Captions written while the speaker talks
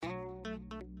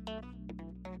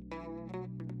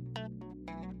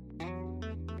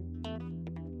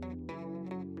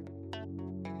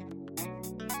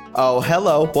Oh,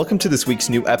 hello. Welcome to this week's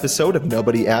new episode of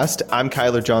Nobody Asked. I'm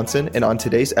Kyler Johnson, and on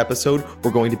today's episode,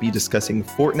 we're going to be discussing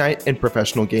Fortnite and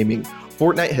professional gaming.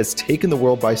 Fortnite has taken the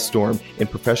world by storm, and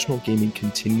professional gaming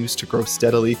continues to grow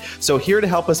steadily. So here to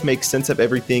help us make sense of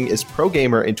everything is pro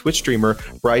gamer and Twitch streamer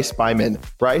Bryce Byman.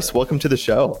 Bryce, welcome to the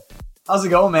show. How's it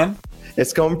going, man?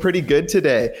 It's going pretty good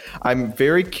today. I'm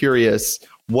very curious,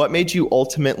 what made you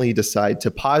ultimately decide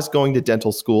to pause going to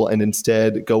dental school and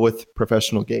instead go with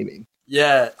professional gaming?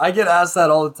 Yeah, I get asked that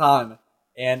all the time,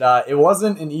 and it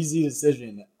wasn't an easy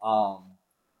decision. So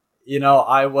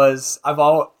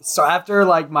after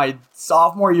like my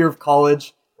sophomore year of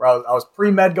college, where I was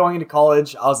pre-med going into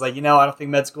college, I was like, I don't think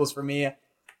med school is for me.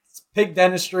 Picked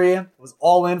dentistry, was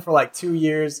all in for like 2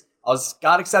 years.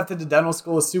 Got accepted to dental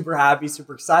school, was super happy,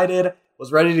 super excited,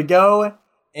 was ready to go,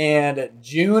 and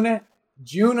June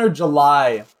or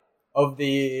July of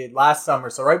the last summer,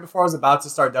 so right before I was about to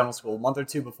start dental school, a month or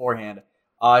two beforehand,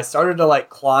 I started to like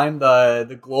climb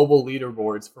the global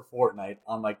leaderboards for Fortnite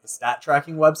on like the stat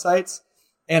tracking websites,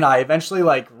 and I eventually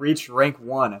like reached rank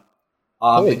 1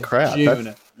 Holy crap,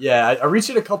 June. Yeah, I reached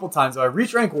it a couple times, so I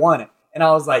reached rank 1, and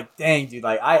I was like, dang, dude,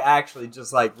 like I actually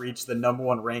just like reached the number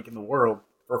 1 rank in the world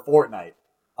for Fortnite.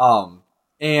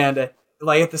 And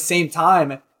like at the same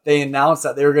time, they announced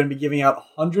that they were going to be giving out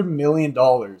 $100 million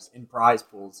in prize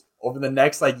pools over the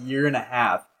next like year and a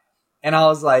half. And I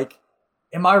was like,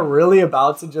 am I really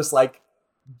about to just like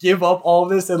give up all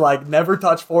this and like never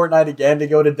touch Fortnite again to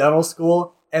go to dental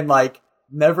school and like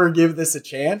never give this a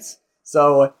chance?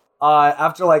 So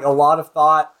after like a lot of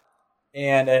thought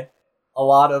and a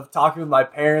lot of talking with my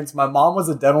parents, my mom was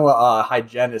a dental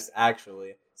hygienist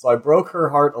actually. So I broke her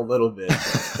heart a little bit.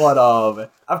 But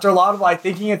after a lot of like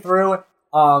thinking it through,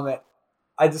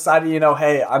 I decided,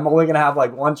 hey, I'm only going to have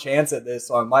like one chance at this,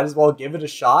 so I might as well give it a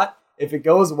shot. If it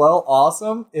goes well,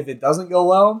 awesome. If it doesn't go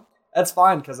well, that's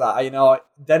fine, because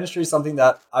dentistry is something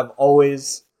that I've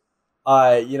always,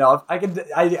 I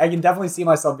can definitely see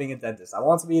myself being a dentist. I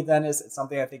want to be a dentist. It's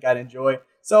something I think I'd enjoy.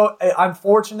 So I'm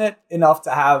fortunate enough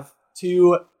to have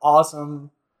 2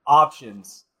 awesome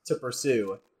options to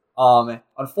pursue.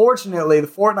 Unfortunately, the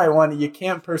Fortnite one you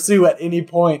can't pursue at any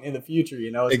point in the future.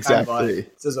 It's exactly. Kind of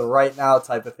it's just a right now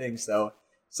type of thing. So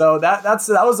that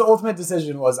was the ultimate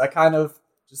decision. Was I kind of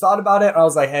just thought about it and I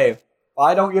was like, hey, if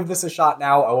I don't give this a shot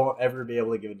now, I won't ever be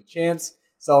able to give it a chance.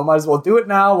 So I might as well do it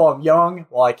now while I'm young,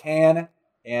 while I can,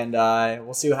 and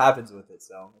we'll see what happens with it.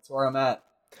 So that's where I'm at.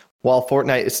 While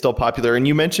Fortnite is still popular, and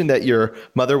you mentioned that your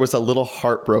mother was a little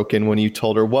heartbroken when you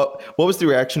told her. What was the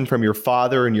reaction from your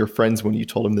father and your friends when you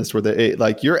told them this? Were they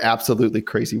like, "You're absolutely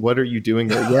crazy. What are you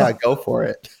doing?" Or, yeah, go for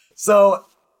it. So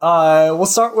we'll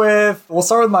start with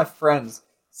my friends.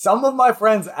 Some of my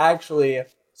friends actually.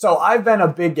 So I've been a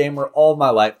big gamer all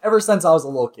my life, ever since I was a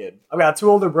little kid. I've got 2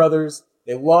 older brothers.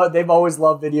 They've always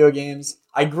loved video games.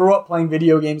 I grew up playing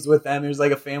video games with them. It was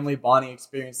like a family bonding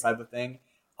experience type of thing.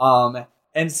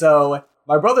 And so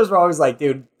my brothers were always like,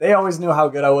 dude, they always knew how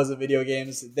good I was at video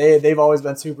games. They've always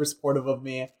been super supportive of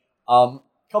me. A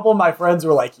couple of my friends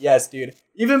were like, yes, dude.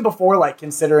 Even before like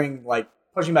considering like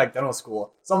pushing back dental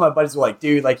school, some of my buddies were like,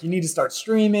 dude, like you need to start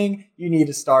streaming. You need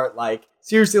to start like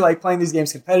seriously like playing these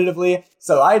games competitively.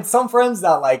 So I had some friends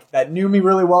that knew me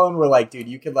really well and were like, dude,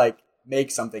 you could like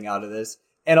make something out of this.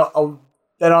 And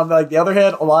then on like the other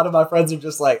hand, a lot of my friends are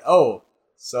just like, oh,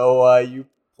 so you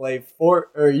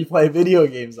play video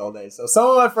games all day. So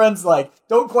some of my friends like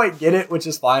don't quite get it, which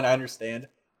is fine. I understand.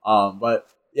 But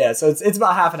yeah, so it's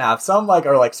about half and half. Some like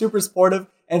are like super supportive,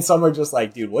 and some are just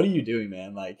like, dude, what are you doing,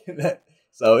 man? Like,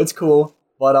 so it's cool.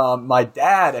 But my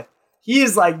dad, he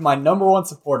is like my number 1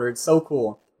 supporter. It's so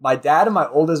cool. My dad and my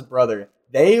oldest brother,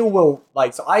 they will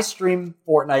like. So I stream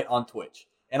Fortnite on Twitch,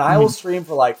 and I will stream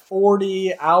for like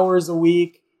 40 hours a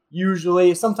week,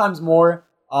 usually, sometimes more,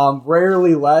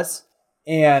 rarely less.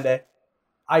 And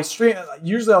I'll stream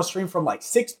from like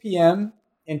 6 p.m.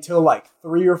 until like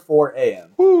 3 or 4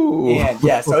 a.m. Ooh. And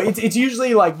yeah, so it's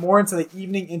usually like more into the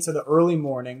evening, into the early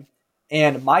morning.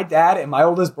 And my dad and my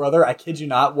oldest brother, I kid you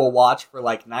not, will watch for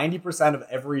like 90% of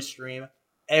every stream,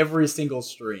 every single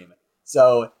stream.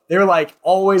 So they're like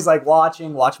always like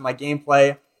watching my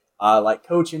gameplay, like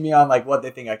coaching me on like what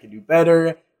they think I could do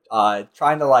better,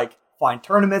 trying to like find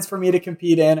tournaments for me to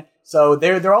compete in. So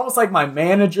they're almost like my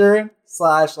manager /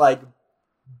 like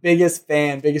biggest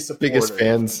supporter. Biggest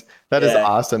fans. That is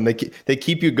awesome. They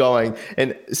keep you going.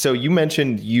 And so you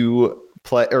mentioned you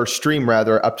play or stream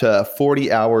rather up to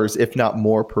 40 hours, if not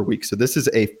more, per week. So this is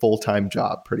a full-time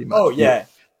job pretty much. Oh yeah.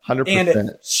 100%.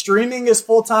 And streaming is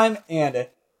full-time, and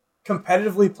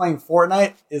competitively playing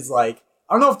Fortnite is like,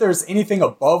 I don't know if there's anything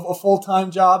above a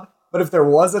full-time job, but if there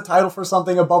was a title for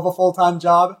something above a full-time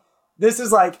job, this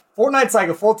is like, Fortnite's like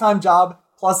a full-time job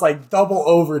plus like double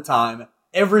overtime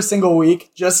every single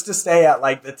week just to stay at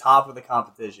like the top of the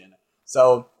competition.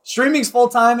 So streaming's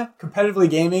full-time, competitively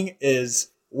gaming is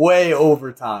way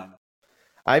overtime.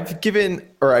 I've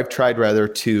tried rather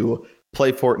to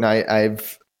play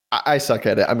Fortnite. I suck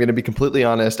at it. I'm going to be completely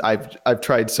honest. I've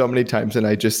tried so many times and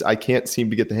I can't seem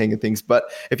to get the hang of things.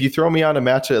 But if you throw me on a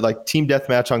match, like team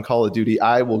deathmatch on Call of Duty,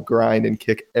 I will grind and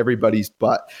kick everybody's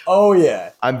butt. Oh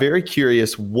yeah. I'm very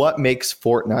curious what makes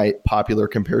Fortnite popular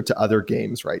compared to other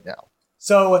games right now.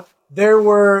 So there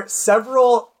were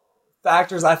several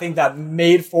factors I think that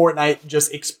made Fortnite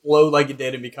just explode like it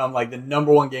did and become like the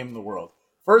number one game in the world.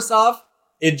 First off,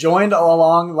 it joined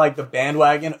along like the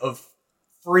bandwagon of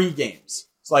free games.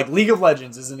 So like League of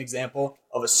Legends is an example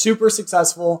of a super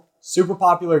successful, super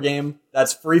popular game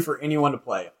that's free for anyone to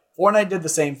play. Fortnite did the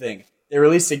same thing. They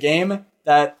released a game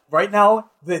that right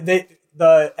now, the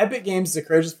Epic Games, the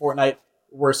creators of Fortnite,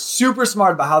 were super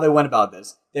smart about how they went about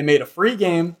this. They made a free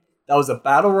game that was a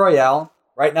battle royale.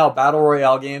 Right now, battle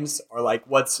royale games are like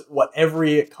what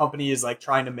every company is like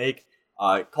trying to make.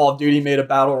 Call of Duty made a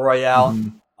battle royale.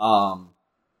 Mm-hmm.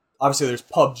 Obviously, there's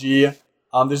PUBG.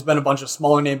 There's been a bunch of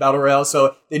smaller name battle royales.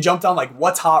 So they jumped on like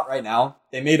what's hot right now.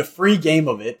 They made a free game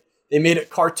of it. They made it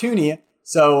cartoony.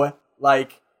 So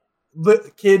like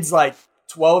kids like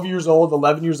 12 years old,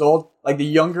 11 years old, like the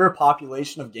younger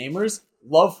population of gamers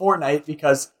love Fortnite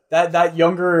because that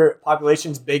younger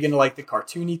population's big into like the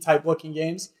cartoony type looking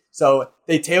games. So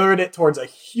they tailored it towards a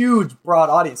huge broad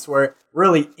audience where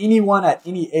really anyone at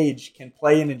any age can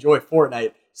play and enjoy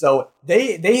Fortnite. So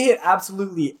they hit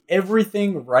absolutely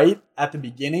everything right at the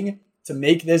beginning to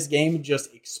make this game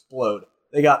just explode.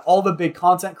 They got all the big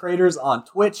content creators on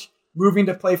Twitch moving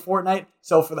to play Fortnite.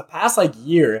 So for the past like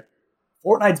year,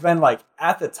 Fortnite's been like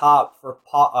at the top for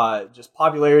just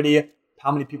popularity,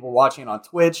 how many people watching it on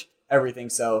Twitch, everything.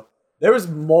 So there was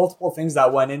multiple things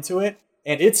that went into it,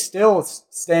 and it's still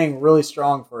staying really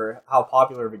strong for how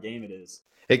popular of a game it is.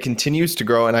 It continues to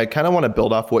grow, and I kind of want to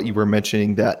build off what you were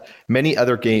mentioning, that many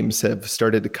other games have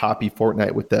started to copy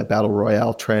Fortnite with the Battle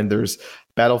Royale trend. There's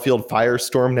Battlefield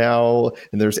Firestorm now,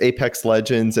 and there's Apex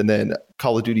Legends, and then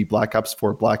Call of Duty Black Ops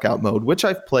 4 Blackout mode, which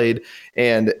I've played,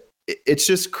 and it's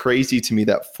just crazy to me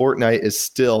that Fortnite is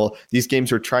still, these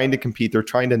games are trying to compete, they're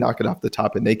trying to knock it off the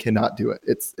top, and they cannot do it.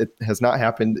 It has not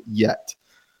happened yet.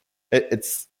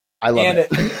 I love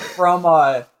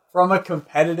it. From a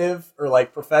competitive or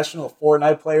like professional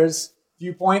Fortnite players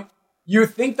viewpoint, you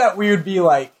would think that we would be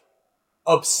like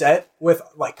upset with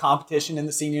like competition in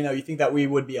the scene. You know, you think that we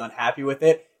would be unhappy with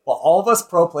it. But all of us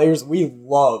pro players, we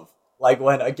love like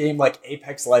when a game like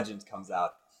Apex Legends comes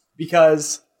out,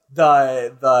 because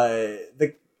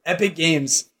the Epic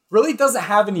Games really doesn't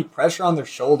have any pressure on their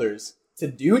shoulders to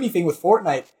do anything with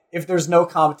Fortnite if there's no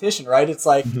competition, right? It's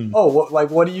like,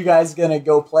 what are you guys gonna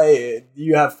go play?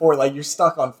 You have like you're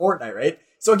stuck on Fortnite, right?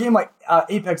 So a game like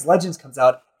Apex Legends comes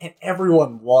out and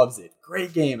everyone loves it.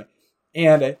 Great game.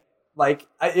 And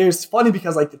it was funny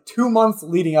because like the 2 months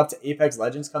leading up to Apex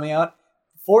Legends coming out,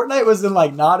 Fortnite was in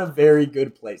like not a very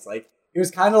good place. Like it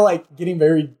was kind of like getting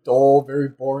very dull, very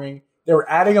boring. They were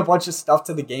adding a bunch of stuff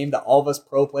to the game that all of us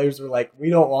pro players were like, we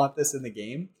don't want this in the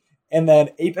game. And then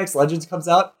Apex Legends comes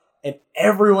out, and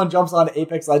everyone jumps onto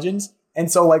Apex Legends.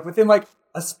 And so like within like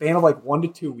a span of like 1 to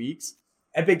 2 weeks,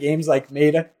 Epic Games like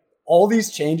made all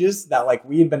these changes that like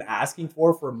we had been asking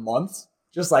for months,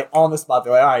 just like on the spot.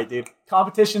 They're like, all right, dude,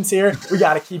 competition's here. We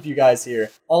got to keep you guys here.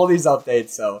 All these updates.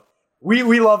 So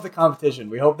we love the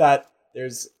competition. We hope that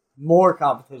there's more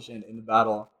competition in the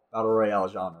battle royale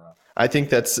genre. I think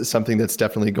that's something that's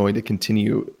definitely going to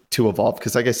continue to evolve,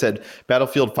 because like I said,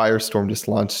 Battlefield Firestorm just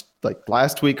launched like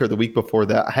last week or the week before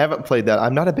that. I haven't played that.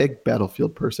 I'm not a big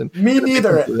Battlefield person. Me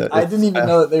neither. I didn't even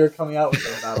know that they were coming out with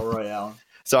a battle royale.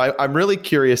 So I'm really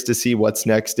curious to see what's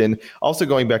next. And also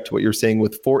going back to what you're saying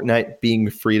with Fortnite being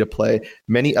free to play,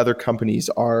 many other companies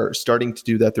are starting to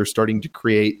do that. They're starting to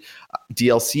create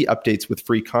DLC updates with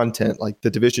free content, like the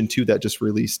Division 2 that just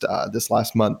released this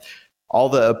last month. All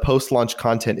the post-launch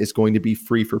content is going to be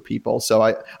free for people.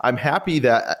 So I'm happy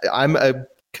that I'm a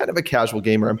kind of a casual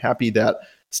gamer. I'm happy that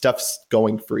stuff's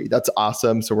going free. That's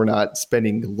awesome. So we're not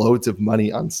spending loads of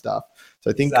money on stuff. So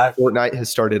I think Fortnite has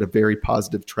started a very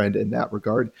positive trend in that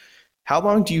regard. How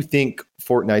long do you think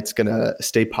Fortnite's going to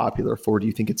stay popular for? Do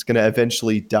you think it's going to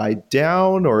eventually die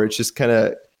down, or it's just kind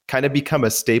of become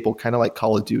a staple, kind of like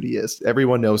Call of Duty is?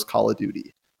 Everyone knows Call of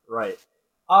Duty. Right.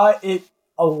 A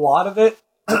lot of it,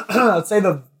 I'd say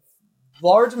the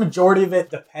large majority of it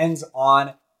depends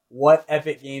on what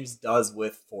Epic Games does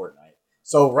with Fortnite.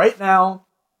 So right now,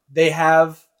 they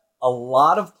have a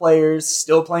lot of players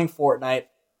still playing Fortnite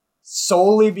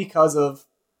solely because of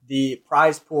the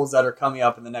prize pools that are coming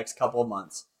up in the next couple of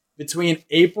months. Between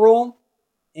April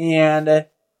and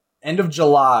end of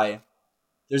July,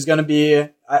 there's going to be,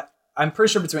 I'm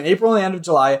pretty sure between April and the end of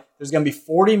July, there's going to be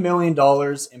 $40 million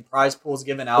in prize pools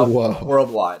given out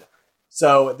worldwide.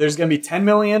 So there's going to be $10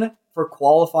 million for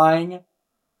qualifying.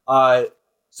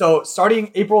 So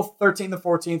starting April 13th to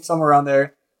 14th, somewhere around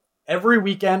there, every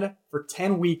weekend for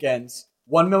 10 weekends,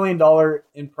 $1 million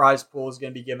in prize pool is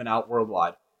going to be given out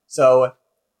worldwide. So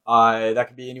that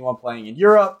could be anyone playing in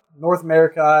Europe, North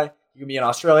America, you can be in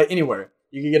Australia, anywhere.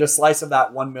 You can get a slice of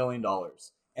that $1 million.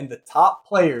 And the top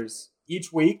players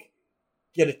each week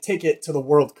get a ticket to the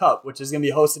World Cup, which is going to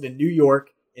be hosted in New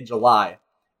York in July.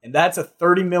 And that's a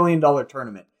 $30 million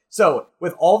tournament. So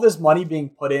with all this money being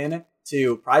put in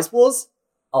to prize pools,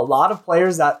 a lot of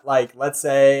players that, like, let's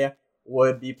say,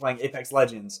 would be playing Apex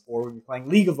Legends or would be playing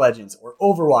League of Legends or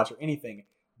Overwatch or anything,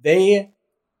 they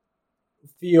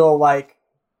feel like,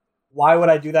 why would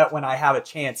I do that when I have a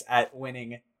chance at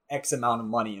winning X amount of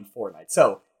money in Fortnite?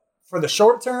 So for the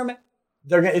short term,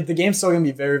 the game's still going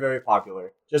to be very, very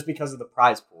popular just because of the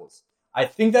prize pools. I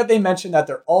think that they mentioned that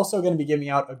they're also going to be giving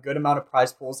out a good amount of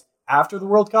prize pools after the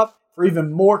World Cup for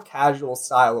even more casual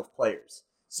style of players.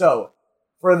 So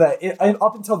for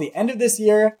up until the end of this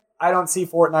year, I don't see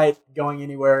Fortnite going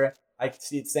anywhere. I can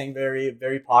see it staying very,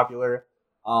 very popular.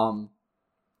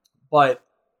 But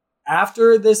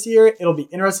after this year, it'll be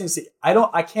interesting to see.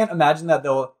 I can't imagine that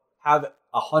they'll have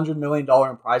 $100 million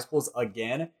in prize pools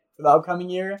again for the upcoming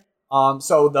year.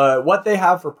 So what they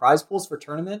have for prize pools for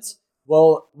tournaments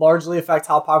will largely affect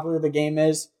how popular the game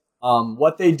is.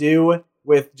 What they do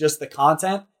with just the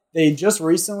content, they just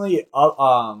recently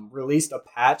released a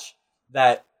patch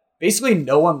that basically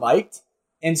no one liked.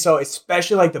 And so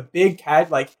especially like the big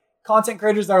content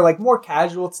creators that are like more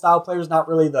casual style players, not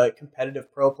really the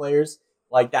competitive pro players,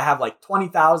 like that have like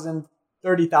 20,000,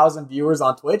 30,000 viewers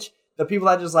on Twitch. The people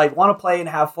that just like want to play and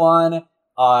have fun,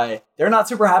 they're not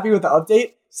super happy with the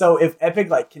update. So if Epic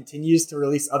like continues to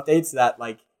release updates that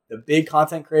like the big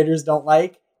content creators don't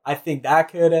like, I think that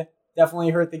could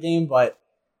definitely hurt the game. But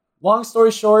long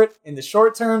story short, in the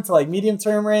short term to like medium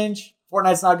term range,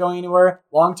 Fortnite's not going anywhere.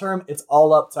 Long term, it's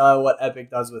all up to what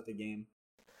Epic does with the game.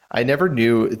 I never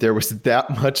knew there was that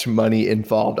much money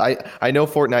involved. I know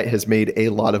Fortnite has made a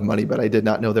lot of money, but I did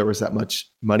not know there was that much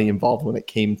money involved when it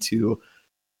came to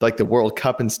like the World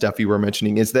Cup and stuff you were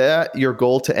mentioning. Is that your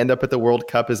goal to end up at the World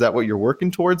Cup? Is that what you're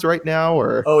working towards right now?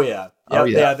 Or yeah.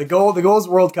 The goal is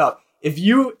World Cup.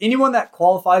 Anyone that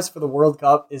qualifies for the World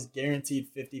Cup is guaranteed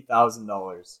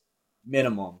 $50,000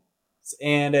 minimum.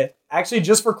 And actually,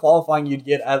 just for qualifying, you'd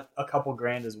get a couple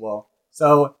grand as well.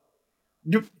 So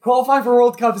qualifying for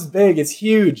World Cup is big. It's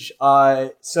huge.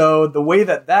 So the way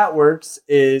that works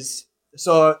is,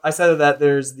 so I said that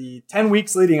there's the 10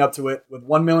 weeks leading up to it with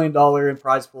 $1 million in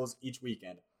prize pools each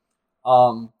weekend.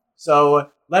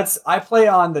 So I play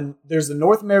on there's the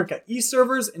North America East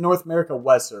servers and North America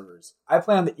West servers. I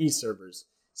play on the East servers.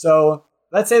 So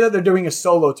let's say that they're doing a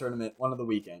solo tournament one of the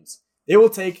weekends. They will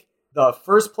take the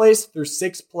first place through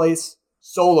sixth place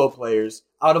solo players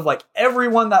out of like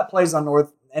everyone that plays on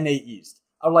North NA East.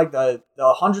 Out of like the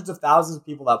hundreds of thousands of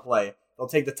people that play, they'll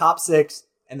take the top 6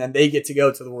 and then they get to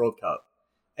go to the World Cup.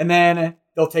 And then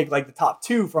they'll take like the top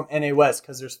 2 from NA West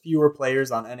because there's fewer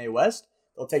players on NA West.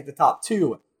 They'll take the top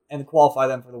 2 and qualify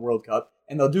them for the World Cup.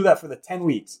 And they'll do that for the 10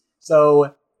 weeks. So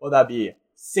what would that be?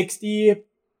 60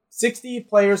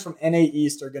 players from NA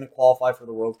East are going to qualify for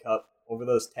the World Cup over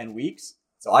those 10 weeks.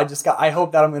 So I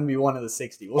hope that I'm going to be one of the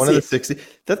 60. We'll see. Of the 60.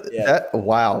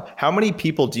 Wow. How many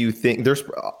people do you think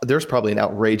there's probably an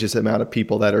outrageous amount of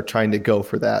people that are trying to go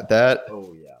for that?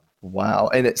 Oh yeah. Wow.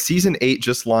 And season 8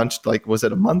 just launched, like, was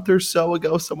it a month or so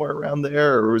ago, somewhere around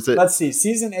there? Or was it? Let's see.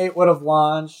 Season 8 would have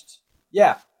launched.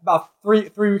 Yeah. About three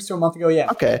weeks to a month ago.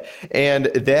 Yeah. Okay. And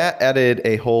that added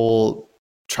a whole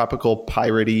tropical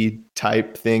piratey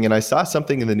type thing. And I saw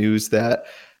something in the news that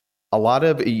a lot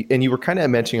of, and you were kind of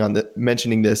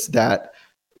mentioning this, that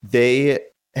they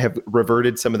have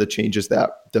reverted some of the changes that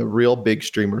the real big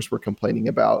streamers were complaining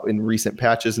about in recent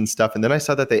patches and stuff. And then I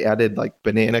saw that they added like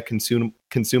banana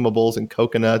consumables and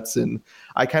coconuts. And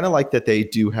I kind of like that they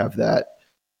do have that.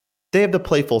 They have the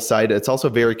playful side. It's also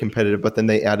very competitive, but then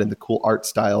they add in the cool art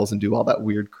styles and do all that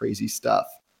weird, crazy stuff.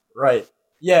 Right.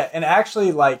 Yeah. And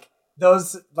actually like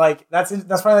those, like, that's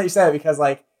funny that you said it because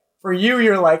like, for you,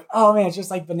 you're like, oh man, it's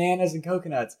just like bananas and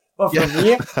coconuts. But for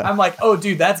me, I'm like, oh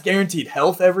dude, that's guaranteed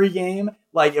health every game.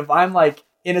 Like if I'm like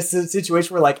in a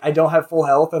situation where like I don't have full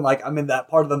health and like I'm in that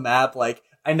part of the map, like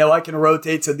I know I can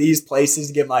rotate to these places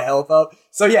to get my health up.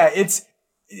 So yeah, it's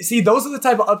see, those are the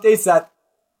type of updates that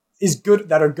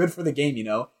are good for the game,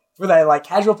 For that like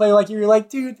casual player like you're like,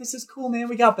 dude, this is cool, man.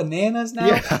 We got bananas now.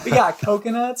 Yeah. We got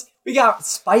coconuts. We got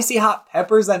spicy hot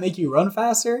peppers that make you run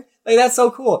faster. Like, that's so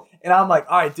cool. And I'm like,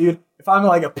 all right, dude, if I'm in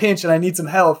like a pinch and I need some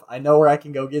health, I know where I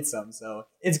can go get some. So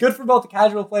it's good for both the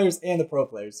casual players and the pro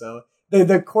players. So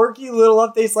the quirky little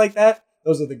updates like that,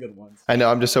 those are the good ones. I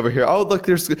know. I'm just over here. Oh, look,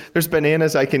 there's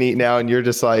bananas I can eat now. And you're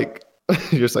just like,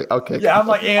 okay. Yeah, I'm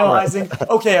like analyzing.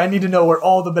 Okay, I need to know where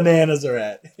all the bananas are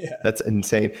at. Yeah. That's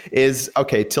insane.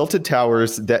 Tilted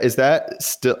Towers, is that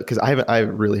still, because I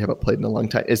really haven't played in a long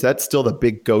time. Is that still the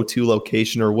big go-to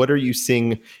location, or what are you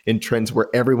seeing in trends where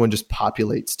everyone just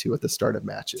populates to at the start of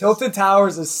matches? Tilted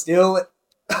Towers is still,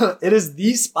 it is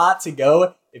the spot to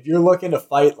go if you're looking to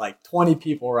fight like 20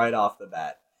 people right off the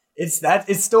bat. It's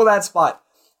still that spot.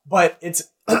 But it's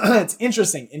it's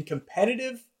interesting. In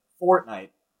competitive Fortnite,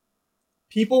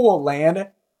 people will land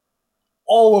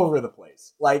all over the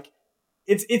place. Like,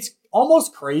 it's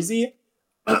almost crazy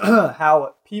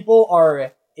how people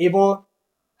are able,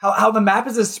 how the map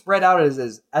is as spread out as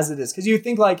it is. Because you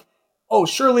think like, oh,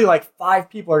 surely like 5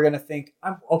 people are going to think,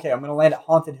 I'm going to land at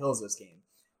Haunted Hills this game.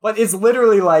 But it's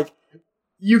literally like,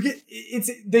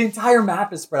 the entire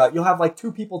map is spread out. You'll have like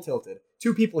 2 people tilted,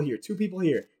 2 people here, 2 people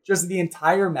here. Just the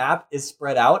entire map is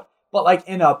spread out. But like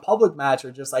in a public match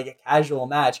or just like a casual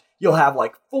match, you'll have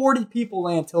like 40 people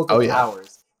land tilted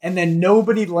towers. And then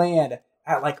nobody land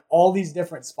at like all these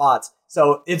different spots.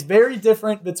 So it's very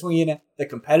different between the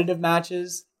competitive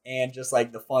matches and just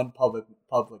like the fun public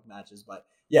matches. But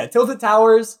yeah, Tilted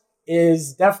Towers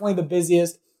is definitely the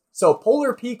busiest. So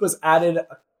Polar Peak was added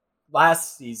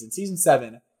last season, season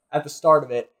 7, at the start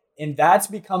of it. And that's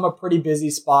become a pretty busy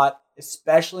spot,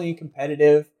 especially in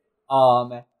competitive.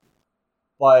 But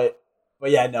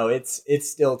yeah, no, it's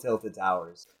still Tilted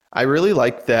Towers. I really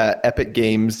like that Epic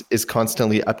Games is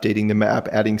constantly updating the map,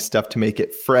 adding stuff to make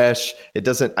it fresh.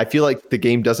 I feel like the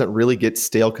game doesn't really get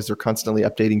stale because they're constantly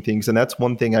updating things. And that's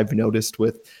one thing I've noticed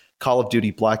with Call of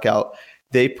Duty Blackout.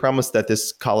 They promised that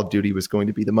this Call of Duty was going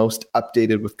to be the most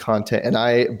updated with content. And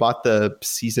I bought the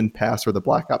season pass or the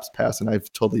Black Ops pass, and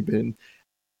I've totally been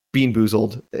bean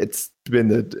boozled. It's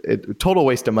been a total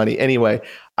waste of money. Anyway,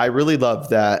 I really love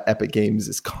that Epic Games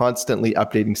is constantly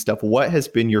updating stuff. What has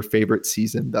been your favorite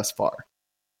season thus far?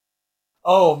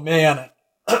 Oh, man.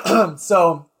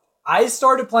 So I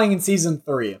started playing in season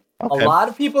 3. Okay. A lot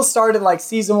of people started like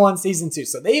season 1, season 2.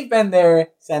 So they've been there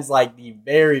since like the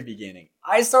very beginning.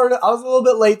 I was a little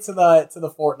bit late to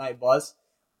the Fortnite bus,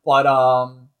 but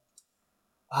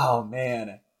oh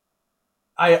man.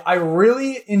 I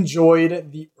really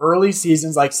enjoyed the early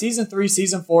seasons, like season 3,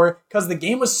 season 4, because the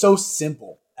game was so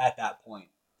simple at that point.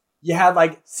 You had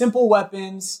like simple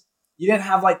weapons. You didn't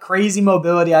have like crazy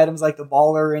mobility items like the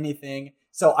baller or anything.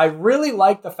 So I really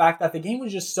liked the fact that the game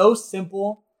was just so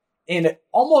simple and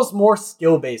almost more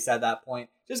skill-based at that point,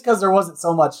 just because there wasn't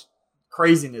so much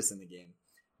craziness in the game.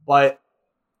 But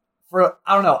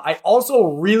I don't know, I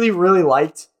also really, really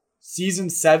liked season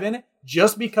 7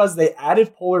 just because they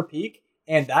added Polar Peak.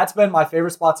 And that's been my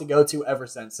favorite spot to go to ever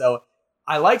since. So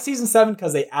I like season 7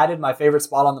 because they added my favorite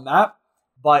spot on the map.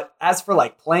 But as for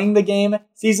like playing the game,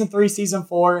 season 3, season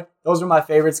 4, those are my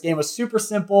favorites. Game was super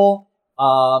simple,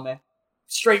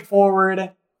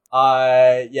 straightforward.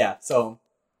 Yeah. So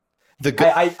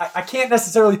I can't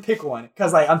necessarily pick one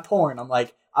because I'm torn. I'm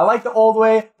like, I like the old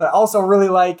way, but I also really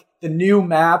like the new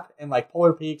map and like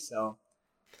Polar Peak. So.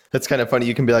 That's kind of funny.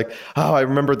 You can be like, oh, I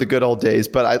remember the good old days,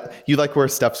 but you like where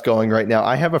stuff's going right now.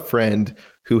 I have a friend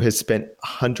who has spent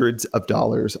hundreds of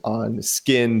dollars on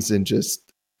skins and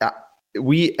just,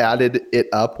 we added it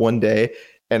up one day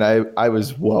and I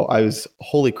was,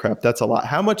 holy crap, that's a lot.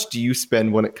 How much do you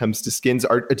spend when it comes to skins?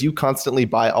 Do you constantly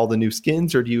buy all the new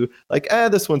skins or do you like,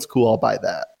 this one's cool, I'll buy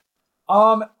that?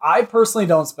 I personally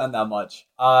don't spend that much.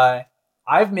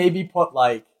 I've maybe put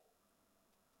like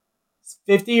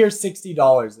 $50 or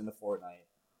 $60 into Fortnite.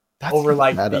 That's over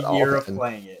like the year of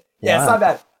playing it. Yeah, wow. It's not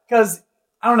bad. Because,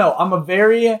 I don't know, I'm a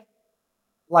very,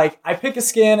 like, I pick a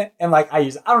skin and like I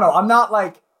use it. I don't know, I'm not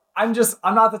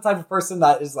the type of person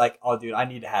that is like, oh dude, I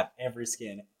need to have every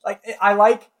skin. Like,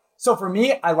 so for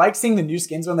me, I like seeing the new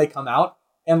skins when they come out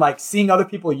and like seeing other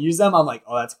people use them. I'm like,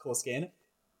 oh, that's a cool skin.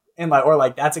 And like, or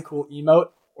like, that's a cool emote.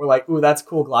 Or like, ooh, that's a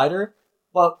cool glider.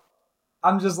 But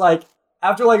I'm just like,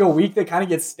 after like a week, they kind of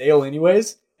get stale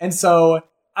anyways. And so,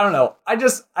 I don't know.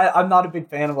 I'm not a big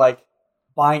fan of like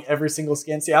buying every single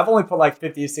skin. See, I've only put like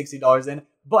 $50 to $60 in.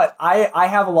 But I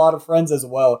have a lot of friends as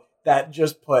well that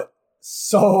just put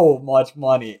so much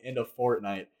money into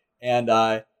Fortnite.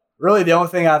 And really the only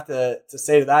thing I have to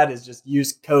say to that is just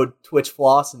use code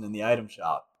TwitchFlossing in the item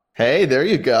shop. Hey, there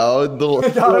you go. The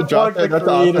little drop there. That's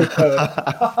awesome.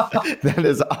 That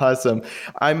is awesome.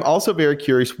 I'm also very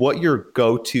curious what your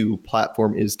go-to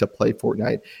platform is to play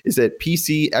Fortnite. Is it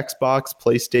PC, Xbox,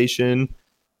 PlayStation?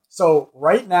 So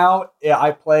right now, I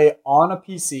play on a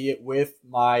PC with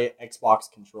my Xbox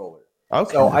controller.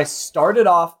 Okay. So I started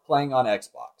off playing on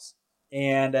Xbox.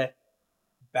 And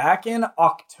back in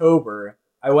October,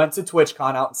 I went to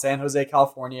TwitchCon out in San Jose,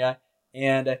 California.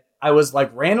 And I was like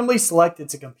randomly selected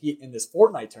to compete in this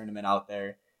Fortnite tournament out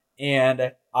there.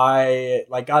 And I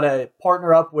like got to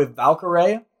partner up with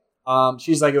Valkyrae.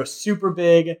 She's like a super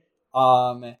big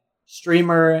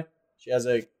streamer. She has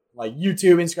a like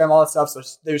YouTube, Instagram, all that stuff. So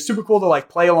they were super cool to like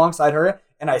play alongside her.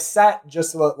 And I sat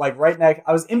just like right next.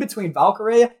 I was in between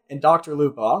Valkyrae and Dr.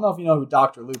 Lupo. I don't know if you know who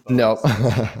Dr. Lupo is. No.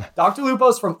 Dr. Lupo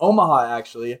is from Omaha,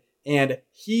 actually. And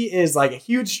he is like a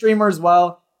huge streamer as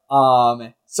well.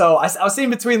 So I was sitting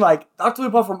between like Dr.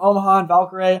 Lupo from Omaha and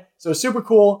Valkyrae. So it was super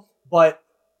cool. But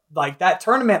like that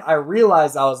tournament, I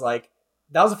realized I was like,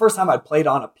 that was the first time I played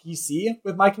on a PC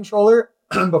with my controller.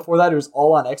 Before that, it was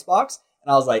all on Xbox.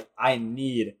 And I was like, I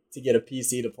need to get a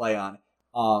PC to play on.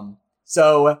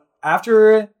 So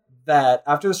after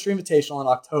the Stream Invitational in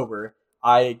October,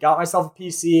 I got myself a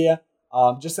PC,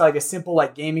 just like a simple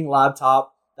like gaming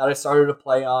laptop that I started to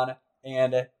play on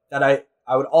and that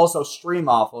I would also stream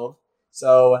off of.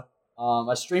 So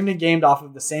I streamed and gamed off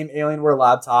of the same Alienware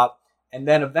laptop. And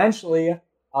then eventually,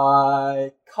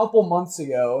 a couple months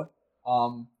ago,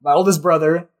 my oldest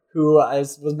brother, who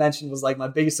as was mentioned was like my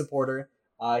biggest supporter,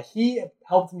 he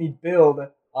helped me build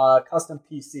a custom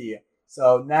PC.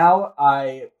 So now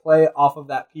I play off of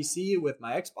that PC with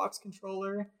my Xbox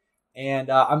controller, and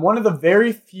I'm one of the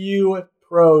very few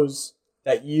pros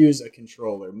that use a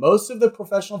controller. Most of the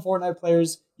professional Fortnite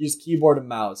players use keyboard and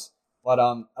mouse, but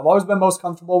I've always been most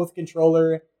comfortable with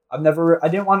controller. I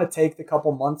didn't want to take the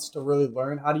couple months to really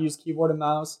learn how to use keyboard and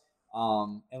mouse,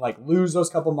 and like lose those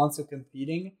couple months of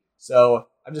competing. So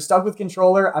I'm just stuck with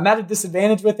controller. I'm at a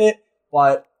disadvantage with it,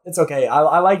 but it's okay.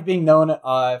 I like being known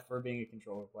for being a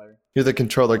controller player. You're the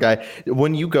controller guy.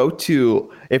 When you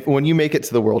make it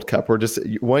to the World Cup, or just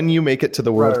when you make it to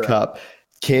the World Cup,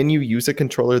 can you use a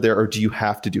controller there, or do you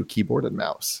have to do keyboard and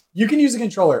mouse? You can use a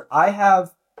controller. I've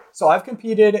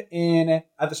competed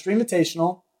at the Stream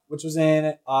Invitational, which was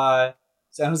in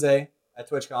San Jose at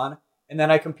TwitchCon, and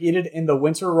then I competed in the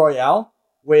Winter Royale,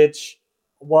 which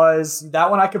was that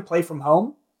one I could play from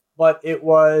home, but it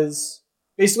was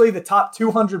basically the top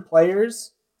 200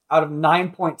 players out of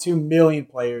 9.2 million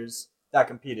players that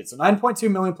competed. So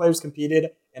 9.2 million players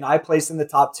competed, and I placed in the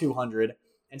top 200.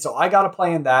 And so I got to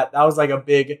play in that. That was like a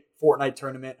big Fortnite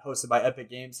tournament hosted by Epic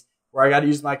Games where I got to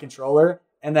use my controller.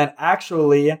 And then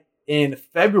actually in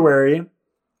February,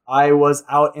 I was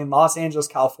out in Los Angeles,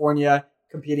 California,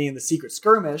 competing in the Secret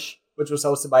Skirmish, which was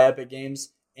hosted by Epic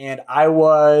Games. And I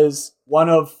was one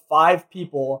of 5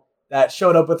 people that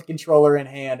showed up with a controller in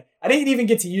hand. I didn't even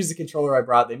get to use the controller I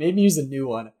brought. They made me use a new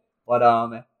one. But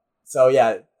so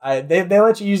yeah, they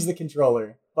let you use the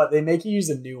controller, but they make you use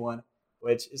a new one,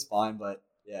 which is fine. But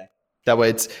yeah, that way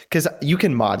it's because you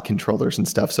can mod controllers and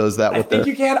stuff. So is that what I think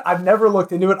you can? I've never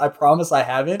looked into it. I promise I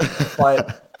haven't,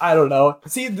 but I don't know.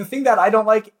 See, the thing that I don't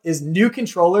like is new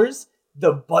controllers.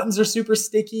 The buttons are super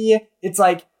sticky. It's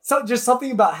like just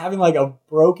something about having like a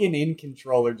broken in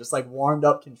controller, just like warmed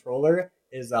up controller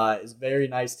is very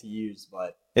nice to use,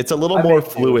 but it's a little more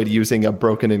fluid using a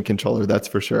broken in controller. That's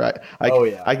for sure.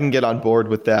 I can get on board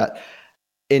with that.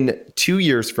 In 2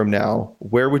 years from now,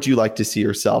 where would you like to see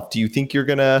yourself? Do you think you're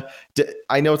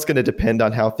I know it's going to depend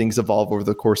on how things evolve over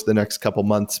the course of the next couple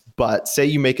months, but say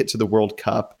you make it to the World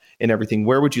Cup and everything,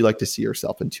 where would you like to see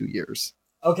yourself in 2 years?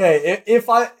 Okay.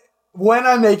 When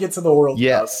I make it to the World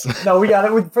Cup. No, we got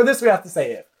it. For this, we have to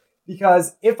say it.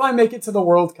 Because if I make it to the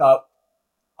World Cup,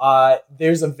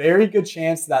 there's a very good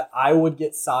chance that I would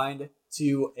get signed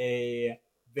to a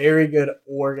very good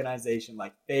organization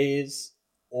like FaZe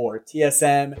or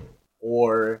TSM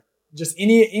or just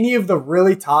any of the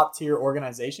really top tier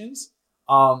organizations.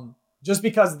 Just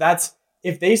because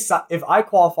if I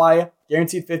qualify,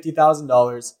 guaranteed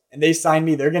 $50,000, and they sign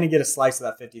me, they're going to get a slice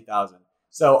of that $50,000.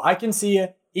 So I can see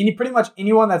pretty much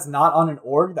anyone that's not on an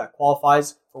org that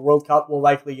qualifies for World Cup will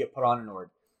likely get put on an org.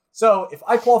 So if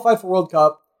I qualified for World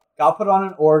Cup, got put on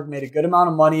an org, made a good amount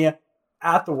of money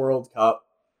at the World Cup,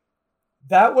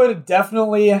 that would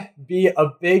definitely be a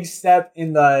big step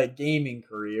in the gaming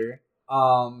career.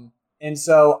 And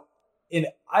so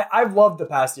I've loved the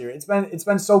past year. It's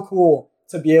been so cool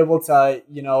to be able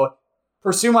to,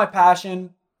 pursue my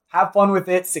passion, have fun with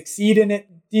it, succeed in it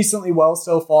decently well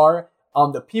so far.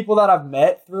 The people that I've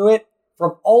met through it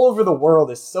from all over the world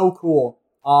is so cool.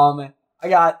 I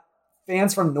got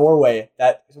fans from Norway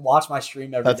that watch my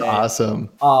stream every day. That's awesome.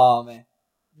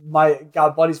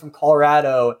 Got buddies from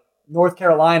Colorado, North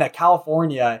Carolina,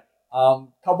 California,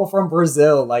 couple from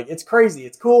Brazil. Like, it's crazy.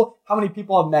 It's cool how many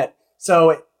people I've met.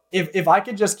 So if I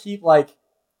could just keep like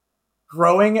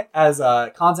growing as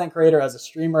a content creator, as a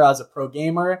streamer, as a pro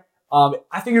gamer,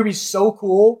 I think it would be so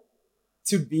cool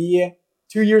to be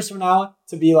 2 years from now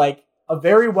to be like a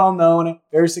very well-known,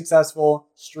 very successful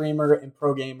streamer and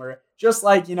pro gamer, just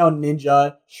like,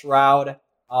 Ninja, Shroud,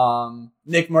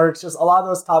 Nick Merckx, just a lot of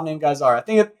those top name guys are. I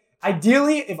think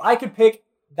ideally, if I could pick,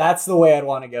 that's the way I'd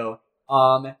want to go.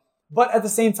 But at the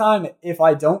same time, if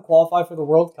I don't qualify for the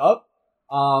World Cup,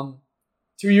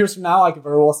 2 years from now, I could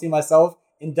very well see myself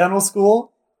in dental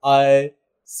school,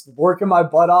 working my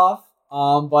butt off.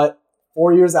 But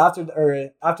 4 years after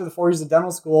the 4 years of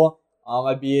dental school,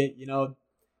 I'd be,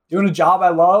 doing a job I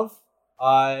love,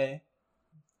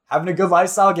 having a good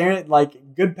lifestyle,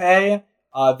 like good pay,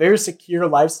 very secure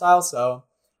lifestyle. So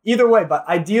either way, but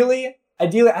ideally, I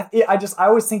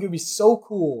always think it would be so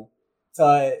cool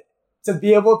to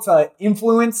be able to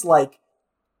influence like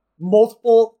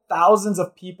multiple thousands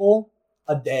of people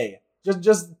a day,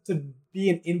 just to be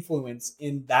an influence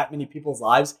in that many people's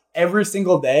lives every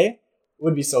single day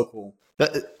would be so cool.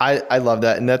 I love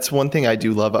that. And that's one thing I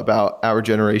do love about our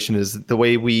generation is the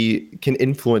way we can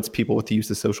influence people with the use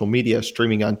of social media,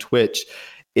 streaming on Twitch.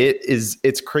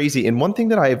 It's crazy. And one thing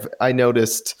that I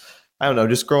noticed, I don't know,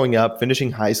 just growing up,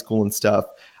 finishing high school and stuff,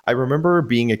 I remember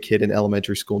being a kid in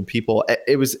elementary school and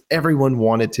everyone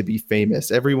wanted to be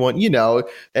famous. Everyone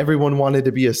wanted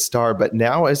to be a star. But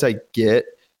now as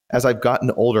I've gotten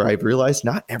older, I've realized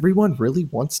not everyone really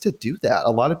wants to do that.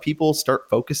 A lot of people start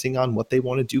focusing on what they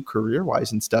want to do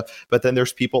career-wise and stuff. But then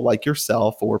there's people like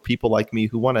yourself or people like me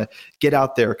who want to get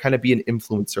out there, kind of be an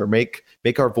influencer, make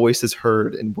our voices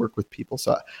heard and work with people.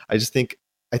 So I think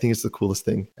it's the coolest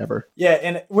thing ever. Yeah,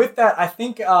 and with that, I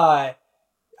think that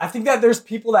there's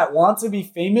people that want to be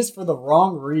famous for the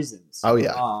wrong reasons. Oh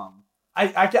yeah.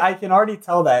 I can already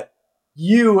tell that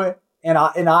you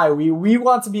we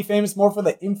want to be famous more for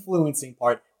the influencing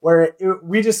part, where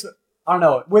I don't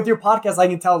know, with your podcast, I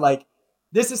can tell like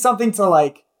this is something to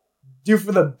like do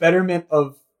for the betterment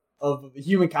of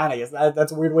humankind. I guess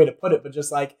that's a weird way to put it, but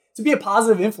just like to be a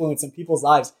positive influence in people's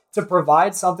lives, to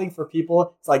provide something for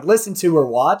people to like listen to or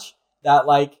watch that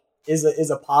like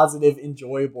is a positive,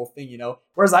 enjoyable thing,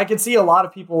 Whereas I can see a lot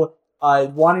of people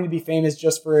wanting to be famous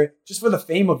just for the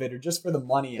fame of it, or just for the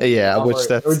money,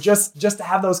 or just to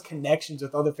have those connections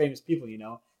with other famous people,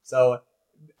 So,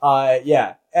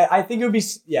 I think it would be,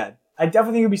 I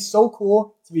definitely think it would be so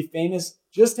cool to be famous,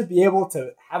 just to be able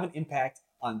to have an impact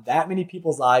on that many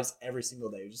people's lives every single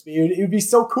day. It would be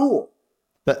so cool.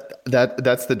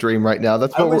 That's the dream right now.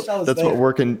 That's what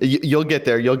working. You'll get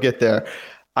there. You'll get there.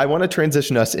 I want to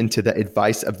transition us into the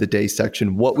advice of the day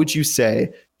section. What would you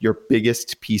say your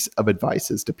biggest piece of advice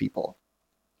is to people?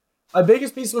 My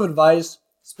biggest piece of advice,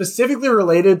 specifically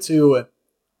related to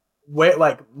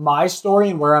my story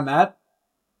and where I'm at,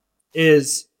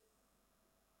 is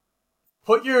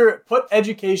put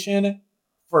education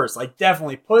first. Like,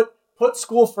 definitely put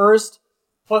school first.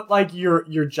 Put like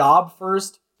your job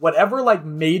first. Whatever like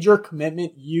major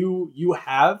commitment you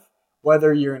have,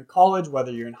 whether you're in college,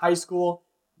 whether you're in high school,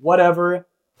 whatever,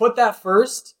 put that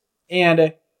first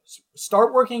and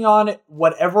start working on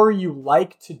whatever you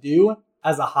like to do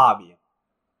as a hobby.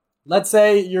 Let's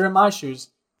say you're in my shoes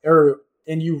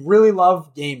and you really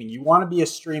love gaming. You want to be a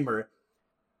streamer.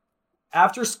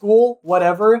 After school,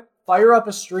 whatever, fire up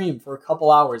a stream for a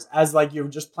couple hours as like you're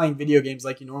just playing video games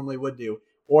like you normally would do.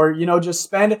 Or, just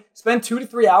spend 2 to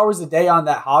 3 hours a day on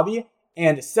that hobby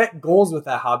and set goals with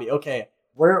that hobby. Okay,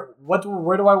 where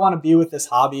do I want to be with this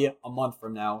hobby a month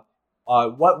from now?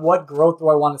 What growth do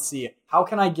I want to see? How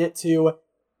can I get to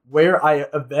where I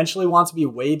eventually want to be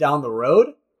way down the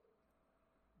road?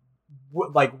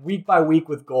 Like week by week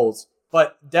with goals.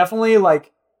 But definitely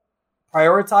like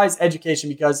prioritize education,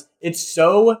 because it's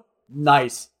so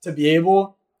nice to be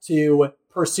able to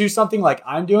pursue something like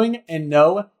I'm doing and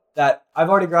know that I've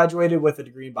already graduated with a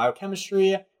degree in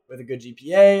biochemistry, with a good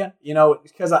GPA,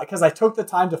 because I took the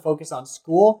time to focus on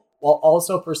school while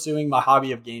also pursuing my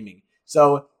hobby of gaming.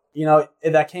 So,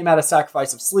 that came at a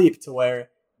sacrifice of sleep, to where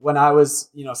when I was,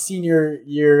 senior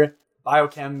year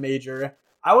biochem major,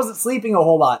 I wasn't sleeping a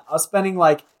whole lot. I was spending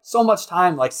like so much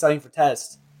time like studying for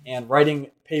tests and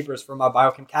writing papers for my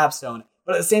biochem capstone.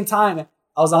 But at the same time,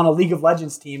 I was on a League of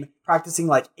Legends team practicing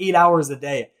like 8 hours a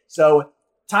day. So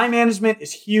time management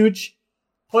is huge.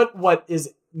 Put what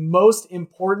is most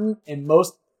important and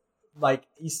most like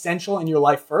essential in your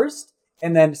life first,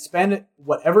 and then spend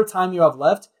whatever time you have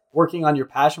left working on your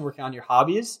passion, working on your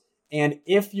hobbies. And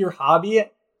if your hobby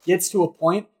gets to a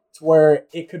point to where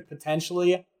it could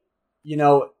potentially,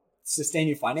 sustain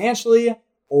you financially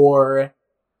or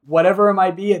whatever it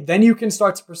might be, then you can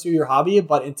start to pursue your hobby.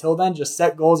 But until then, just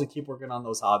set goals and keep working on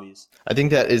those hobbies. I think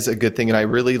that is a good thing. And I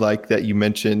really like that you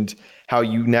mentioned how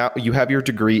you have your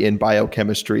degree in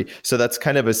biochemistry. So that's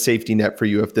kind of a safety net for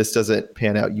you. If this doesn't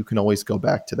pan out, you can always go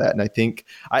back to that. And I think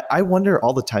I wonder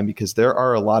all the time, because there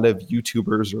are a lot of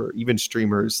YouTubers or even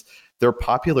streamers, they're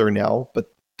popular now,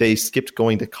 but they skipped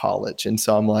going to college. And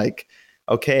so I'm like,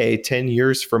 okay, 10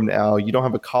 years from now, you don't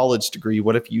have a college degree.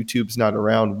 What if YouTube's not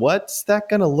around? What's that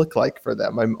going to look like for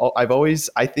them?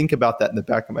 I think about that in the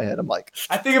back of my head. I'm like,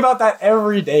 I think about that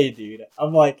every day, dude.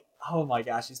 I'm like, oh my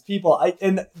gosh, these people.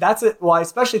 And that's it. Well, I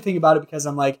especially think about it because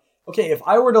I'm like, okay, if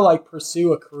I were to like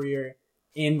pursue a career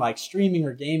in like streaming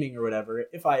or gaming or whatever,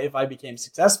 if I became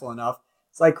successful enough,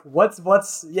 it's like,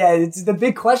 it's the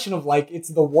big question of like, it's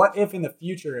the what if in the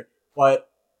future. But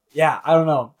yeah, I don't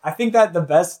know. I think that the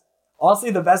best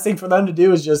thing for them to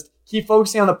do is just keep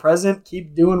focusing on the present,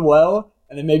 keep doing well,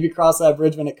 and then maybe cross that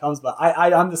bridge when it comes. But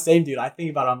I'm the same, dude. I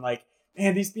think about it. I'm like,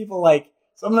 man, these people, like,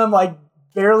 some of them, like,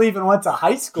 barely even went to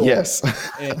high school. Yes.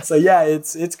 And so, yeah,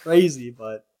 it's crazy,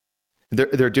 but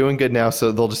they're doing good now,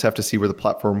 so they'll just have to see where the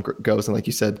platform goes. And like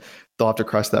you said, they'll have to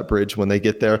cross that bridge when they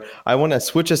get there. I want to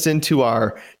switch us into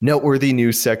our noteworthy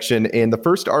news section. And the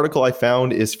first article I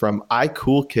found is from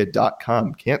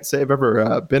iCoolKid.com. Can't say I've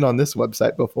ever been on this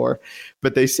website before,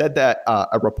 but they said that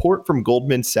a report from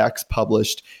Goldman Sachs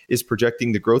published is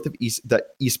projecting the growth of the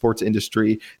esports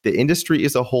industry. The industry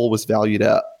as a whole was valued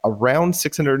at around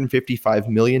 $655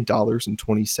 million in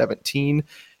 2017.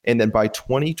 And then by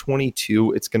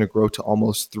 2022, it's going to grow to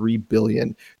almost $3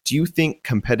 billion. Do you think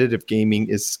competitive gaming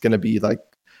is going to be like,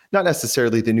 not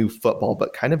necessarily the new football,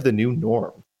 but kind of the new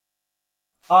norm?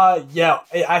 Yeah,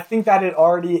 I think that it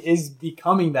already is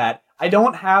becoming that. I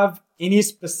don't have any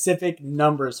specific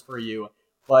numbers for you,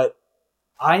 but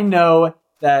I know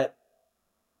that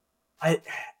I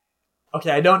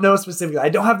don't know specifically. I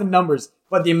don't have the numbers,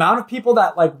 but the amount of people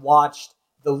that like watched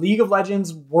the League of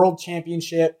Legends World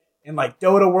Championship and like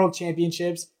Dota World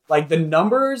Championships, like the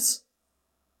numbers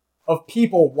of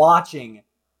people watching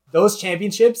those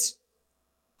championships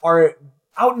are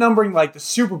outnumbering like the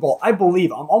Super Bowl. I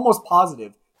believe, I'm almost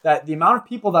positive that the amount of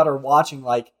people that are watching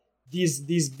like these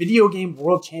video game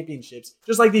world championships,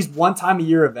 just like these one time a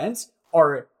year events,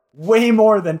 are way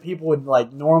more than people would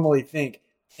like normally think.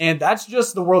 And that's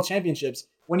just the world championships.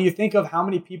 When you think of how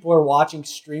many people are watching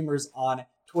streamers on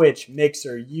Twitch,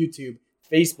 Mixer, YouTube,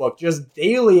 Facebook, just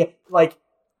daily, like,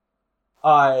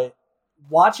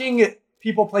 watching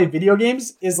people play video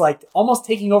games is like almost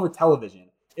taking over television.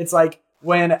 It's like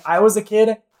when I was a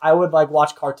kid, I would like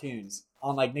watch cartoons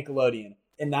on like Nickelodeon,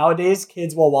 and nowadays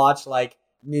kids will watch like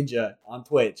Ninja on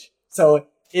Twitch. So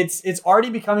it's already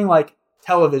becoming like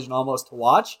television almost to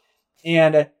watch.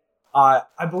 And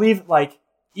I believe like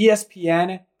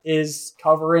ESPN is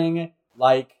covering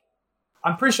like,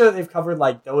 I'm pretty sure they've covered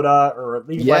like Dota or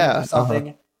League of Legends or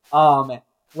something.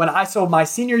 So my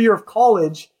senior year of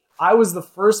college, I was the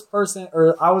first person,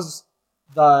 or I was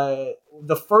the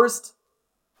first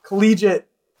collegiate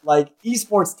like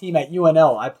esports team at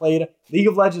UNL. I played League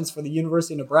of Legends for the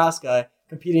University of Nebraska,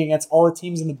 competing against all the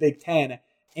teams in the Big Ten.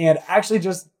 And actually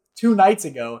just 2 nights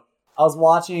ago, I was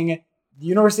watching the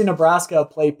University of Nebraska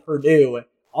play Purdue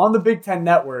on the Big Ten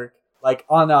Network, like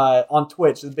on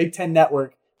Twitch. The Big Ten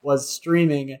Network was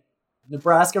streaming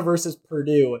Nebraska versus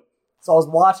Purdue. So I was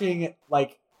watching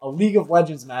like a League of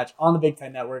Legends match on the Big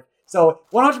Ten Network. So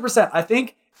 100%, I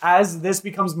think as this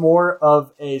becomes more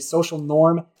of a social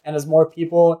norm and as more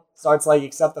people starts like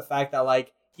accept the fact that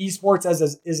like esports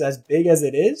is as big as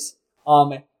it is,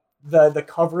 the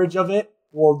coverage of it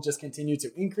will just continue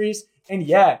to increase. And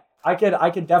yeah, I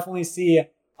could definitely see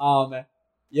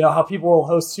how people will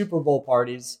host Super Bowl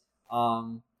parties.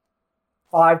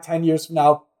 5-10 years from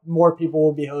now, more people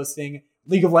will be hosting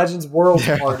League of Legends World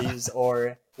parties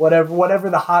or whatever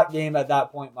the hot game at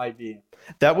that point might be.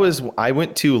 I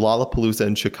went to Lollapalooza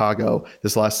in Chicago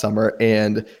this last summer,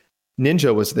 and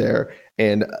Ninja was there,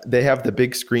 and they have the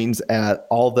big screens at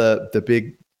all the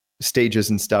big stages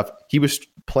and stuff. He was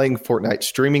playing Fortnite,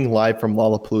 streaming live from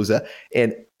Lollapalooza,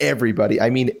 and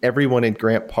everyone in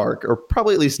Grant Park, or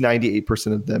probably at least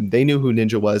 98% of them, they knew who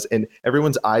Ninja was, and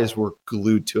everyone's eyes were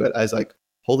glued to it. I was like,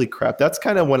 holy crap. That's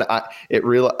kind of when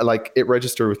it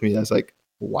registered with me. I was like,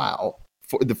 wow,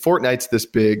 the Fortnite's this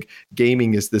big,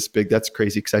 gaming is this big. That's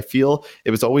crazy. Because I feel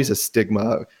it was always a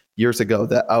stigma years ago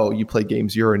that, oh, you play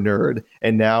games, you're a nerd.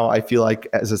 And now I feel like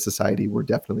as a society, we're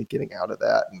definitely getting out of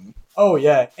that. Oh,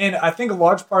 yeah. And I think a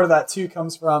large part of that, too,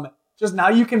 comes from just now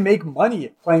you can make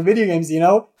money playing video games,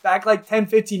 Back like 10,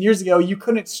 15 years ago, you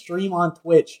couldn't stream on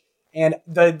Twitch. And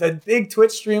the big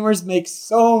Twitch streamers make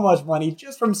so much money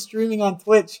just from streaming on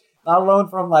Twitch, not alone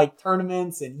from like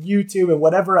tournaments and YouTube and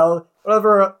whatever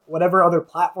other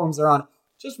platforms they're on,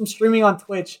 just from streaming on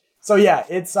Twitch. So yeah,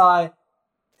 it's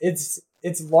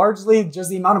largely just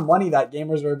the amount of money that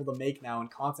gamers are able to make now and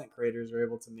content creators are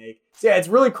able to make. So yeah, it's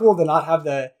really cool to not have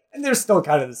and there's still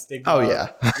kind of the stigma. Oh yeah.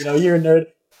 You're a nerd.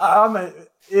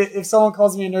 If someone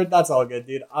calls me a nerd, that's all good,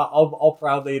 dude. I'll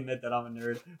proudly admit that I'm a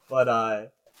nerd.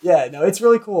 But yeah, no, it's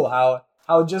really cool how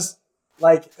just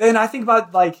like, and I think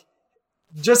about like,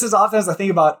 just as often as I think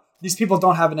about these people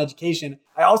don't have an education,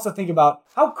 I also think about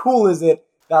how cool is it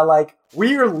that like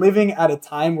we are living at a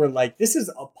time where like this is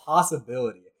a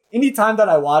possibility. Anytime that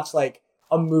I watch like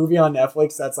a movie on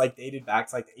Netflix that's like dated back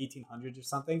to like the 1800s or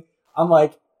something, I'm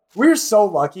like, we're so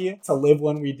lucky to live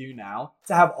when we do now,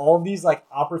 to have all of these like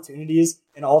opportunities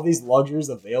and all these luxuries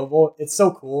available. It's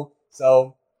so cool.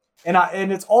 So,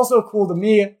 and it's also cool to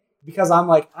me because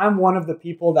I'm one of the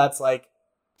people that's like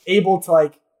able to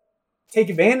like take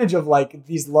advantage of like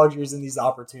these luxuries and these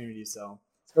opportunities. So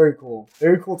it's very cool.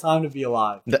 Very cool time to be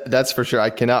alive. That's for sure. I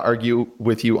cannot argue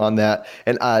with you on that.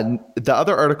 And the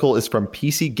other article is from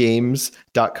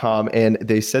PCGames.com, and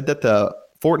they said that the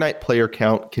Fortnite player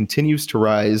count continues to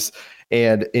rise.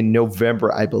 And in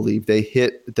November, I believe, they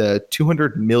hit the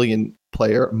 200 million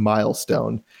player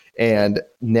milestone. And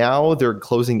now they're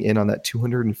closing in on that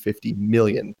 250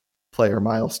 million player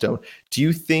milestone. Do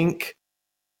you think,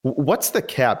 what's the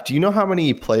cap? Do you know how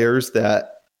many players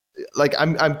that, like,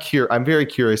 I'm very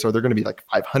curious. Are there going to be like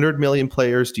 500 million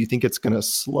players? Do you think it's going to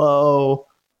slow?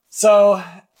 So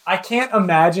I can't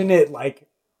imagine it like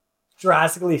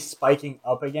drastically spiking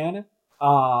up again.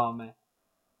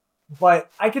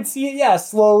 But I could see it, yeah,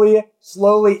 slowly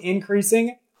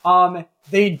increasing.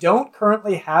 They don't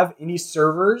currently have any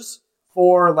servers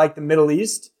for like the Middle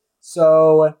East.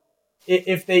 So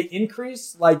if they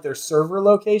increase like their server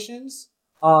locations,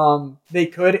 they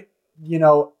could,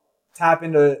 tap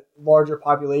into larger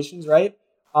populations, right?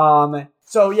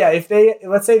 So yeah, if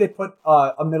let's say they put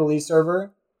a Middle East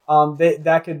server,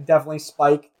 that could definitely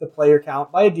spike the player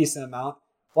count by a decent amount.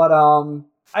 But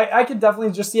I could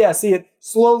definitely just see it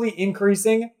slowly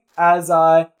increasing as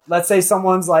let's say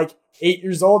someone's like 8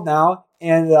 years old now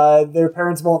and their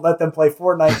parents won't let them play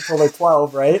Fortnite until they're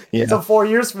 12, right? Yeah. So 4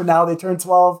 years from now they turn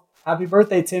 12. Happy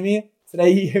birthday, Timmy!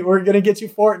 Today we're gonna get you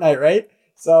Fortnite, right?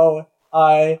 So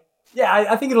I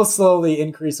think it'll slowly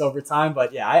increase over time,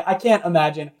 but yeah, I can't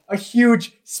imagine a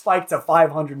huge spike to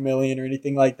 500 million or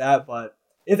anything like that. But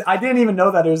I didn't even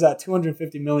know that it was at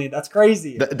 250 million. That's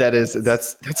crazy. That's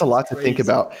a lot to think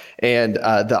about. And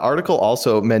the article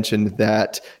also mentioned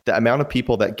that the amount of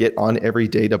people that get on every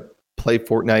day to play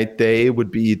Fortnite, they would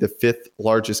be the 5th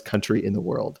largest country in the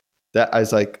world. That I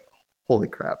was like, holy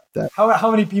crap.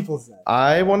 How many people is that?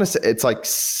 I want to say it's like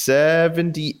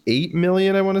 78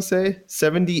 million, I want to say.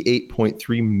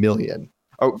 78.3 million.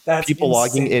 That's people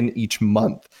insane. Logging in each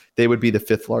month. They would be the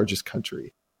 5th largest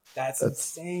country. That's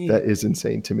insane. That is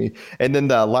insane to me. And then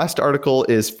the last article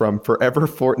is from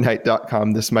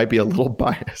foreverfortnite.com. This might be a little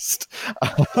biased.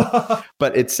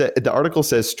 But the article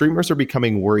says streamers are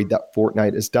becoming worried that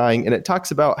Fortnite is dying. And it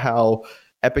talks about how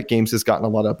Epic Games has gotten a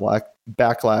lot of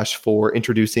backlash for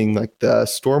introducing like the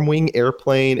Stormwing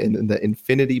airplane and the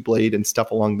Infinity Blade and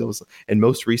stuff along those. And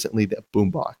most recently, the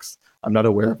boombox. I'm not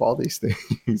aware of all these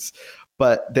things.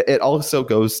 But it also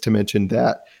goes to mention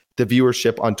that the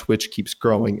viewership on Twitch keeps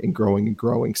growing and growing and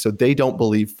growing. So they don't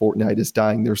believe Fortnite is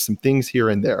dying. There's some things here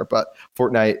and there, but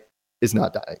Fortnite is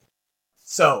not dying.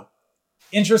 So,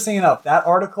 interesting enough, that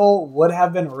article would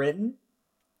have been written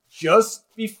just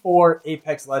before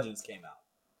Apex Legends came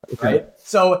out. Okay. Right?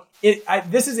 So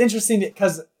this is interesting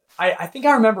because I think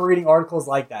I remember reading articles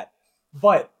like that.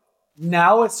 But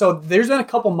now, so there's been a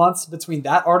couple months between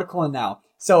that article and now.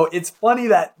 So it's funny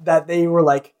that they were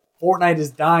like, Fortnite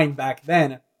is dying back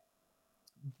then.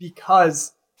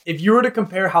 Because if you were to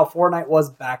compare how Fortnite was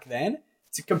back then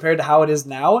to compared to how it is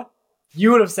now,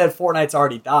 you would have said Fortnite's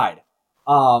already died.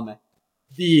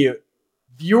 The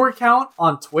viewer count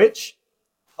on Twitch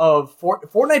of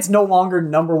Fortnite's no longer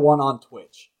number 1 on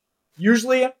Twitch.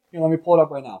 Usually, here, let me pull it up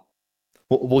right now.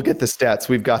 We'll get the stats.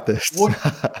 We've got this.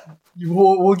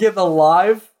 We'll get the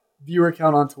live viewer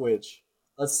count on Twitch.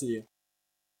 Let's see.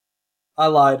 I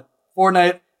lied.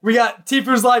 Fortnite. We got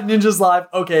Tifu's live, Ninja's live.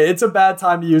 Okay, it's a bad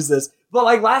time to use this. But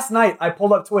like last night, I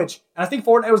pulled up Twitch, and I think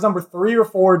Fortnite was number 3 or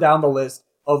 4 down the list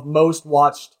of most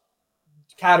watched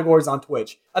categories on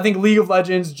Twitch. I think League of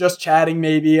Legends, Just Chatting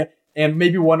maybe, and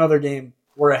maybe one other game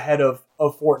were ahead of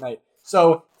Fortnite.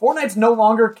 So Fortnite's no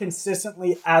longer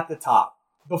consistently at the top.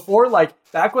 Before, like,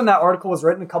 back when that article was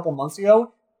written a couple months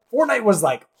ago, Fortnite was,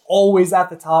 like, always at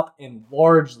the top and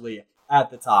largely at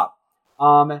the top.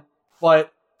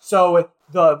 But, so,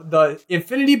 the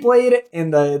Infinity Blade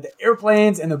and the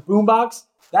airplanes and the boombox,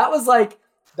 that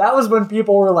was when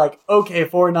people were like, okay,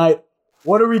 Fortnite,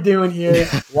 what are we doing here?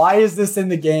 Why is this in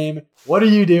the game? What are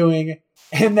you doing?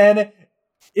 And then,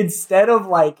 instead of,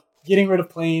 like, getting rid of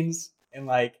planes and,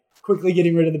 like, quickly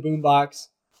getting rid of the boombox,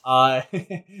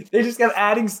 they just kept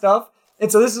adding stuff.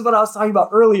 And so this is what I was talking about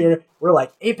earlier, where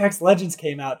like Apex Legends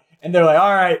came out and they're like,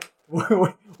 all right,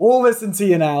 we'll listen to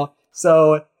you now.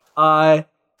 So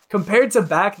compared to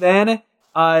back then,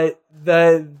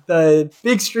 the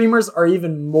big streamers are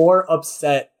even more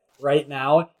upset right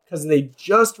now because they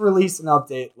just released an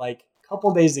update like a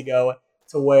couple days ago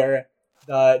to where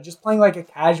just playing like a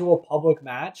casual public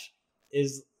match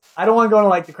is, I don't want to go into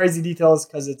like the crazy details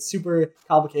because it's super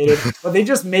complicated, but they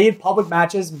just made public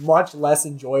matches much less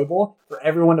enjoyable for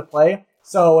everyone to play.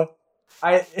 So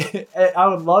I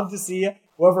would love to see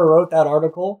whoever wrote that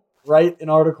article write an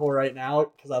article right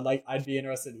now because I'd be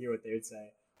interested to hear what they would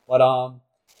say. But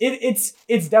it's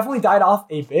definitely died off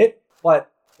a bit.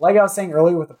 But like I was saying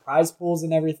earlier with the prize pools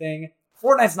and everything,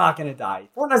 Fortnite's not going to die.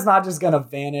 Fortnite's not just going to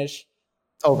vanish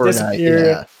overnight. Disappear.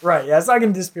 Yeah. Right? Yeah, it's not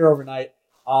going to disappear overnight.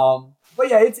 But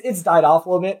yeah, it's died off a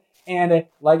little bit. And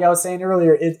like I was saying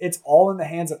earlier, it's all in the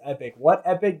hands of Epic. What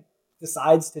Epic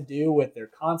decides to do with their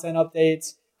content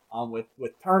updates,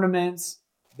 with tournaments,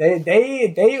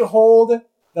 they hold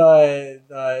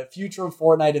the future of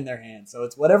Fortnite in their hands. So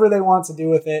it's whatever they want to do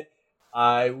with it.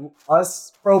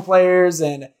 Us pro players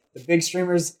and the big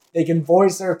streamers, they can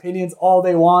voice their opinions all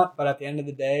they want, but at the end of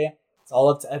the day, it's all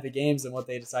up to Epic Games and what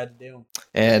they decide to do.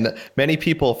 And many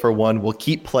people, for one, will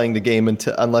keep playing the game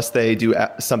unless they do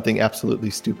something absolutely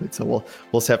stupid. So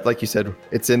we'll have, like you said,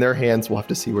 it's in their hands. We'll have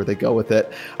to see where they go with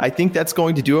it. I think that's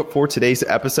going to do it for today's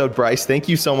episode. Bryce, thank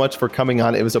you so much for coming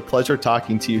on. It was a pleasure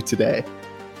talking to you today.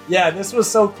 Yeah, this was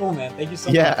so cool, man. Thank you so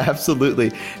much. Yeah,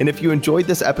 absolutely. And if you enjoyed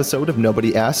this episode of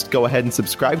Nobody Asked, go ahead and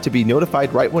subscribe to be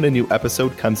notified right when a new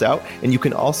episode comes out. And you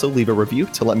can also leave a review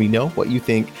to let me know what you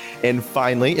think. And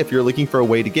finally, if you're looking for a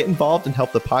way to get involved and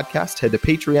help the podcast, head to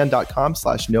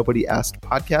patreon.com/nobodyasked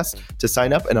podcast to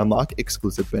sign up and unlock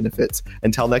exclusive benefits.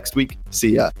 Until next week,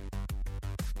 see ya.